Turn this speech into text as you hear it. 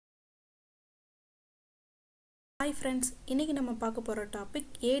Hi friends, இன்னைக்கு நம்ம பார்க்க போற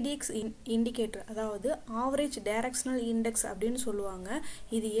டாபிக் ADX இண்டிகேட்டர், அதாவது ஆவரேஜ் டைரக்ஷனல் இண்டெக்ஸ் அப்படின்னு சொல்லுவாங்க.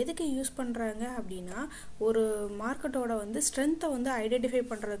 இது எதுக்கு யூஸ் பண்றாங்க அப்படின்னா, ஒரு மார்க்கெட்டோட ஸ்ட்ரெngth ஐடென்டிஃபை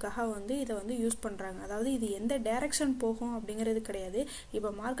பண்றதுக்காக இதை யூஸ் பண்றாங்க. அதாவது இது எந்த டைரக்ஷன் போகும் அப்படிங்கிறது கிடையாது.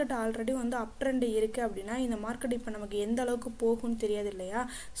 இப்போ மார்க்கெட் ஆல்ரெடி அப் ட்ரெண்ட் இருக்கு அப்படின்னா இந்த மார்க்கெட் இப்போ நமக்கு எந்த அளவுக்கு போகும்னு தெரியாது இல்லையா?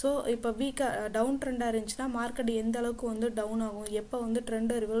 ஸோ இப்போ வீக்கா டவுன் ட்ரெண்டா இருந்துச்சுன்னா மார்க்கெட் எந்த அளவுக்கு டவுன் ஆகும், எப்போ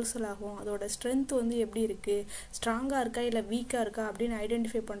ட்ரெண்ட் ரிவர்சல் ஆகும், அதோட ஸ்ட்ரெngth எப்படி இருக்கு, ஸ்ட்ராங்கா இருக்கா இல்ல வீக்கா இருக்கா அப்படின்னு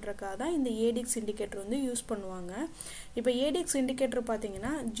ஐடென்டிஃபை பண்றதுக்காக தான் இந்த ADX இண்டிகேட்டர் யூஸ் பண்ணுவாங்க. இப்போ ADX இண்டிகேட்டர்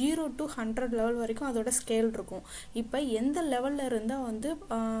பாத்தீங்கன்னா 0 to 100 லெவல் வரைக்கும் அதோட ஸ்கேல் இருக்கும். இப்போ எந்த லெவல்ல இருந்தா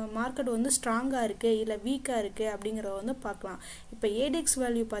மார்க்கெட் ஸ்ட்ராங்கா இருக்கு இல்ல வீக்கா இருக்கு அப்படிங்கறத பார்க்கலாம். இப்போ ADX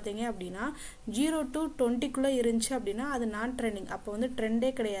வேல்யூ பாத்தீங்க அப்படின்னா 0 to 20 குள்ள இருந்துச்சு அப்படின்னா அது நான் ட்ரெண்டிங். அப்போ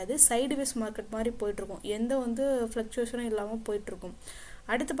ட்ரெண்டே கிடையாது, சைடுவேஸ் மார்க்கெட் மாதிரி போயிட்டு இருக்கும், எந்த ஃப்ளக்சுவேஷனும் இல்லாம போயிட்டு இருக்கும்.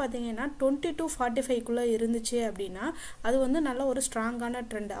 அடுத்து பாத்தீங்கன்னா 20 to 45 குள்ள இருந்துச்சு அப்படின்னா அது நல்ல ஒரு ஸ்ட்ராங்கான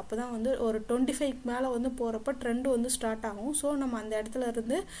ட்ரெண்ட். அப்பதான் ஒரு 25 மேல போறப்ப ட்ரெண்ட் ஸ்டார்ட் ஆகும். ஸோ நம்ம அந்த இடத்துல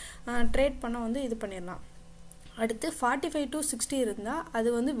இருந்து ட்ரேட் பண்ண இது பண்ணிடலாம். அடுத்து 45 to 60 இருந்தா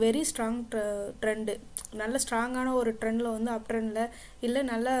அது வெரி ஸ்ட்ராங் ட்ரெண்ட், நல்ல ஸ்ட்ராங்கான ஒரு ட்ரெண்ட்ல அப் ட்ரெண்ட்ல இல்ல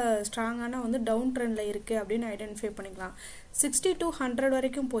நல்ல ஸ்ட்ராங்கான டவுன் ட்ரெண்ட்ல இருக்கு அப்படின்னு ஐடென்டிஃபை பண்ணிக்கலாம். 60 to 100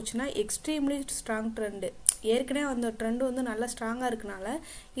 வரைக்கும் போச்சுன்னா எக்ஸ்ட்ரீம்லி ஸ்ட்ராங் ட்ரெண்ட். ஏற்கனவே அந்த ட்ரெண்ட் நல்லா ஸ்ட்ராங்கா இருக்கனால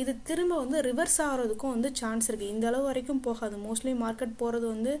இது திரும்ப ரிவர்ஸ் ஆகிறதுக்கும் சான்ஸ் இருக்கு. இந்த அளவு வரைக்கும் போகாது. மோஸ்ட்லி மார்க்கெட் போறது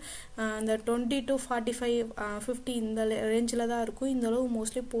இந்த 20 to 45 50 இந்த ரேஞ்சில தான் இருக்கும். இந்த அளவு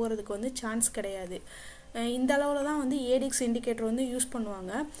மோஸ்ட்லி போறதுக்கு சான்ஸ் கிடையாது. இந்த அளவுல தான் ADX இண்டிகேட்டர் யூஸ்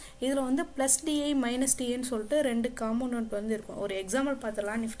பண்ணுவாங்க. இதுல பிளஸ் DI மைனஸ் DIன்னு சொல்லிட்டு ரெண்டு காம்போனன்ட் இருக்கும். ஒரு எக்ஸாம்பிள்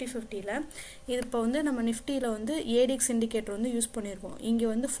பார்த்தலாம். நிஃப்டி 50ல இது இப்போ நம்ம நிஃப்டியில ADX இண்டிகேட்டர் யூஸ் பண்ணியிருக்கோம்.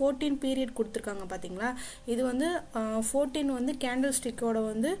 இங்க 14 பீரியட் கொடுத்துருக்காங்க பாத்தீங்களா? இது 14 கேண்டில் ஸ்டிக்கோட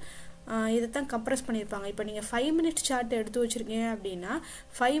இதைத்தான் கம்ப்ரஸ் பண்ணியிருப்பாங்க. இப்போ நீங்கள் 5 மினிட்ஸ் சார்ட் எடுத்து வச்சிருக்கீங்க அப்படின்னா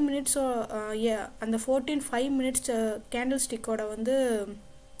 5 மினிட்ஸோ அந்த 14 5 மினிட்ஸ் கேண்டில் ஸ்டிக்கோட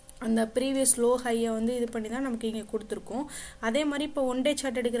அந்த ப்ரீவியஸ் லோ ஹையை இது பண்ணி தான் நமக்கு இங்கே கொடுத்துருக்கோம். அதே மாதிரி இப்போ one day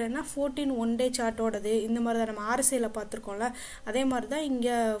chart எடுக்கிறேன்னா 14 one day சார்ட்டோடது இந்த மாதிரி தான் நம்ம RSIல பார்த்துருக்கோம்ல, அதே மாதிரி தான்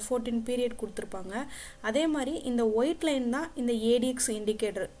இங்கே 14 பீரியட் கொடுத்துருப்பாங்க. அதே மாதிரி இந்த ஒயிட் லைன் தான் இந்த ADX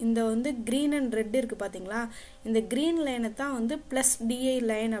இண்டிகேட்டர். இந்த க்ரீன் அண்ட் ரெட் இருக்கு பார்த்தீங்களா? இந்த க்ரீன் லைனை தான் பிளஸ் DI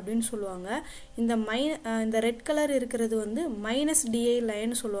லைன் அப்படின்னு சொல்லுவாங்க. இந்த ரெட் கலர் இருக்கிறது மைனஸ் DI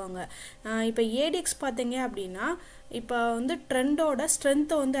லைன் சொல்லுவாங்க. இப்போ ADX பார்த்தீங்க அப்படின்னா இப்போ ட்ரெண்டோட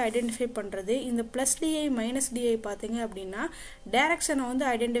ஸ்ட்ரென்த்தை ஐடென்டிஃபை பண்றது. இந்த பிளஸ் DI மைனஸ் DI பார்த்தீங்க அப்படின்னா டைரக்ஷனை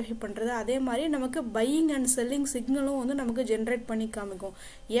ஐடென்டிஃபை பண்றது. அதே மாதிரி நமக்கு பையிங் அண்ட் செல்லிங் சிக்னலும் நமக்கு ஜென்ரேட் பண்ணி காமிக்கும்.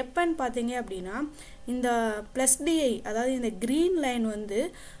 எப்பன்னு பார்த்தீங்க அப்படின்னா இந்த பிளஸ் DI, அதாவது இந்த கிரீன் லைன்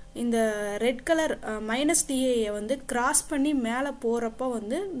இந்த red colour minus DI cross பண்ணி மேலே போறப்ப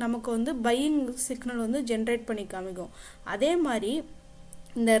நமக்கு பையிங் சிக்னல் ஜென்ரேட் பண்ணி காமிக்கும். அதே மாதிரி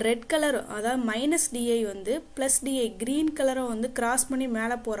இந்த ரெட் கலர், அதாவது minus DI plus DI green கலரை கிராஸ் பண்ணி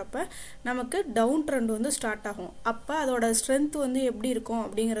மேலே போறப்ப நமக்கு டவுன் ட்ரெண்ட் ஸ்டார்ட் ஆகும். அப்போ அதோட ஸ்ட்ரென்த் எப்படி இருக்கும்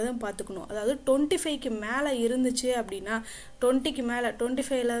அப்படிங்கிறத பார்த்துக்கணும். அதாவது 25க்கு மேலே இருந்துச்சு அப்படின்னா 20க்கு மேலே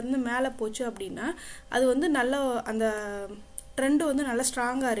 25ல இருந்து மேலே போச்சு அப்படின்னா அது நல்ல அந்த ட்ரெண்ட் நல்லா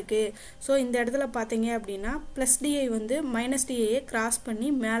ஸ்ட்ராங்கா இருக்கு. ஸோ இந்த இடத்துல பார்த்தீங்க அப்படின்னா பிளஸ் DI மைனஸ் DIயை கிராஸ் பண்ணி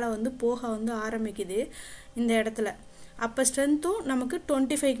மேலே போக ஆரம்பிக்குது இந்த இடத்துல. அப்போ ஸ்ட்ரென்த்தும் நமக்கு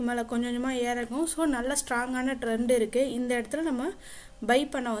 25க்கு மேலே கொஞ்சம் கொஞ்சமாக ஏறக்கும். ஸோ நல்ல ஸ்ட்ராங்கான ட்ரெண்ட் இருக்கு. இந்த இடத்துல நம்ம பை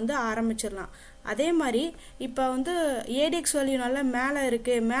பண்ண ஆரம்பிச்சிடலாம். அதே மாதிரி இப்போ ADX வேல்யூ நல்லா மேலே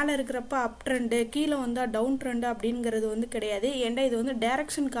இருக்கு, மேலே இருக்கிறப்ப அப் ட்ரெண்டு, கீழே டவுன் ட்ரெண்டு அப்படிங்கிறது கிடையாது. ஏன்டா இது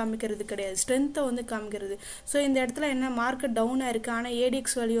டைரக்ஷன் காமிக்கிறது கிடையாது, ஸ்ட்ரென்த்தை காமிக்கிறது. ஸோ இந்த இடத்துல என்ன மார்க்கெட் டவுனாக இருக்கு, ஆனால்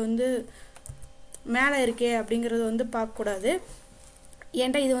ADX வேல்யூ மேலே இருக்கே அப்படிங்கிறது பார்க்கக்கூடாது.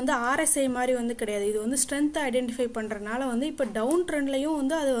 ஏன்டா இது RSI மாதிரி கிடையாது. இது ஸ்ட்ரென்த்தை ஐடென்டிஃபை பண்றதுனால இப்போ டவுன்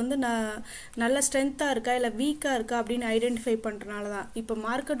ட்ரெண்ட்லயும் அது நல்ல ஸ்ட்ரென்த்தா இருக்கா இல்ல வீக்கா இருக்கா அப்படின்னு ஐடென்டிஃபை பண்றதுனால தான். இப்போ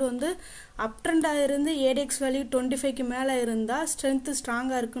மார்க்கெட் அப் ட்ரெண்டா இருந்து ADX வேல்யூ 25க்கு மேல இருந்தா ஸ்ட்ரென்த்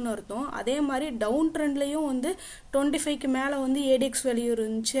ஸ்ட்ராங்கா இருக்குன்னு அர்த்தம். அதே மாதிரி டவுன் ட்ரெண்ட்லயும் 25க்கு மேல ADX வேல்யூ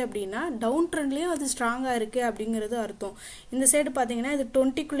இருந்துச்சு அப்படின்னா டவுன் ட்ரெண்ட்லயும் அது ஸ்ட்ராங்கா இருக்கு அப்படிங்கிறது அர்த்தம். இந்த சைடு பாத்தீங்கன்னா இது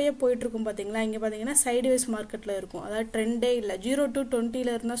 20க்குள்ளேயே போயிட்டு இருக்கும் பாத்தீங்களா? இங்க பாத்தீங்கன்னா சைடுவேஸ் மார்க்கெட்ல இருக்கும். அதாவது ட்ரெண்டே இல்ல. 0 to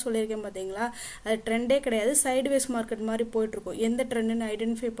 20ல இருந்தா சொல்லியிருக்கேன் பாத்தீங்களா? அது ட்ரெண்டே கிடையாது, சைடுவேஸ் மார்க்கெட் மாதிரி போயிட்டு இருக்கும். எந்த ட்ரெண்ட்னு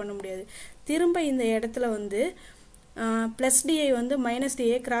ஐடென்டிஃபை பண்ண முடியாது. திரும்ப இந்த இடத்துல plus DI minus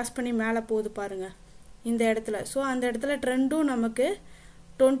DI cross பண்ணி மேலே போகுது பாருங்க இந்த இடத்துல. ஸோ அந்த இடத்துல ட்ரெண்டும் நமக்கு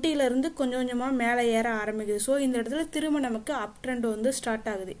 20ல இருந்து கொஞ்சம் கொஞ்சமா மேலே ஏற ஆரம்பிக்குது. ஸோ இந்த இடத்துல திரும்ப நமக்கு அப் ட்ரெண்ட் ஸ்டார்ட்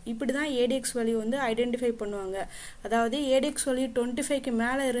ஆகுது. இப்படிதான் ADX வேல்யூ ஐடென்டிஃபை பண்ணுவாங்க. அதாவது ADX வேல்யூ 25க்கு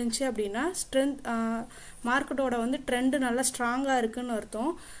மேலே இருந்துச்சு அப்படின்னா ஸ்ட்ரென்த் மார்க்கெட்டோட ட்ரெண்ட் நல்லா ஸ்ட்ராங்கா இருக்குன்னு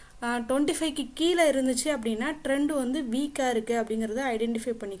அர்த்தம். 25க்கு கீழே இருந்துச்சு அப்படின்னா ட்ரெண்ட் வந்து வீக்காக இருக்குது அப்படிங்கிறத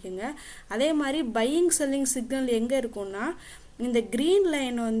ஐடென்டிஃபை பண்ணிக்கோங்க. அதே மாதிரி பையிங் செல்லிங் சிக்னல் எங்கே இருக்கும்னா இந்த க்ரீன்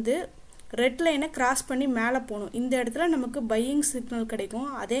லைன் வந்து ரெட் லைனை கிராஸ் பண்ணி மேலே போகணும். இந்த இடத்துல நமக்கு பையிங் சிக்னல் கிடைக்கும்.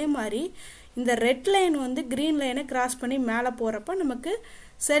 அதே மாதிரி இந்த ரெட் லைன் வந்து க்ரீன் லைனை கிராஸ் பண்ணி மேலே போகிறப்ப நமக்கு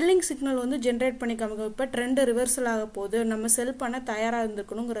செல்லிங் சிக்னல் வந்து ஜென்ரேட் பண்ணி காமிக்கும். இப்போ ட்ரெண்டு ரிவர்சல் ஆக போகுது, நம்ம செல் பண்ண தயாராக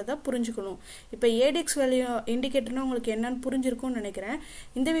இருந்துக்கணுங்கிறத புரிஞ்சுக்கணும். இப்போ ஏடிஎக்ஸ் வேல்யூ இண்டிகேட்டர்னா உங்களுக்கு என்னன்னு புரிஞ்சிருக்கும்னு நினைக்கிறேன்.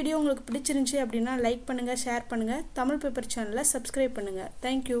 இந்த வீடியோ உங்களுக்கு பிடிச்சிருந்துச்சி அப்படின்னா லைக் பண்ணுங்கள், ஷேர் பண்ணுங்கள், தமிழ் பேப்பர் சேனலை சப்ஸ்கிரைப் பண்ணுங்கள்.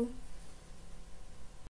 தேங்க்யூ.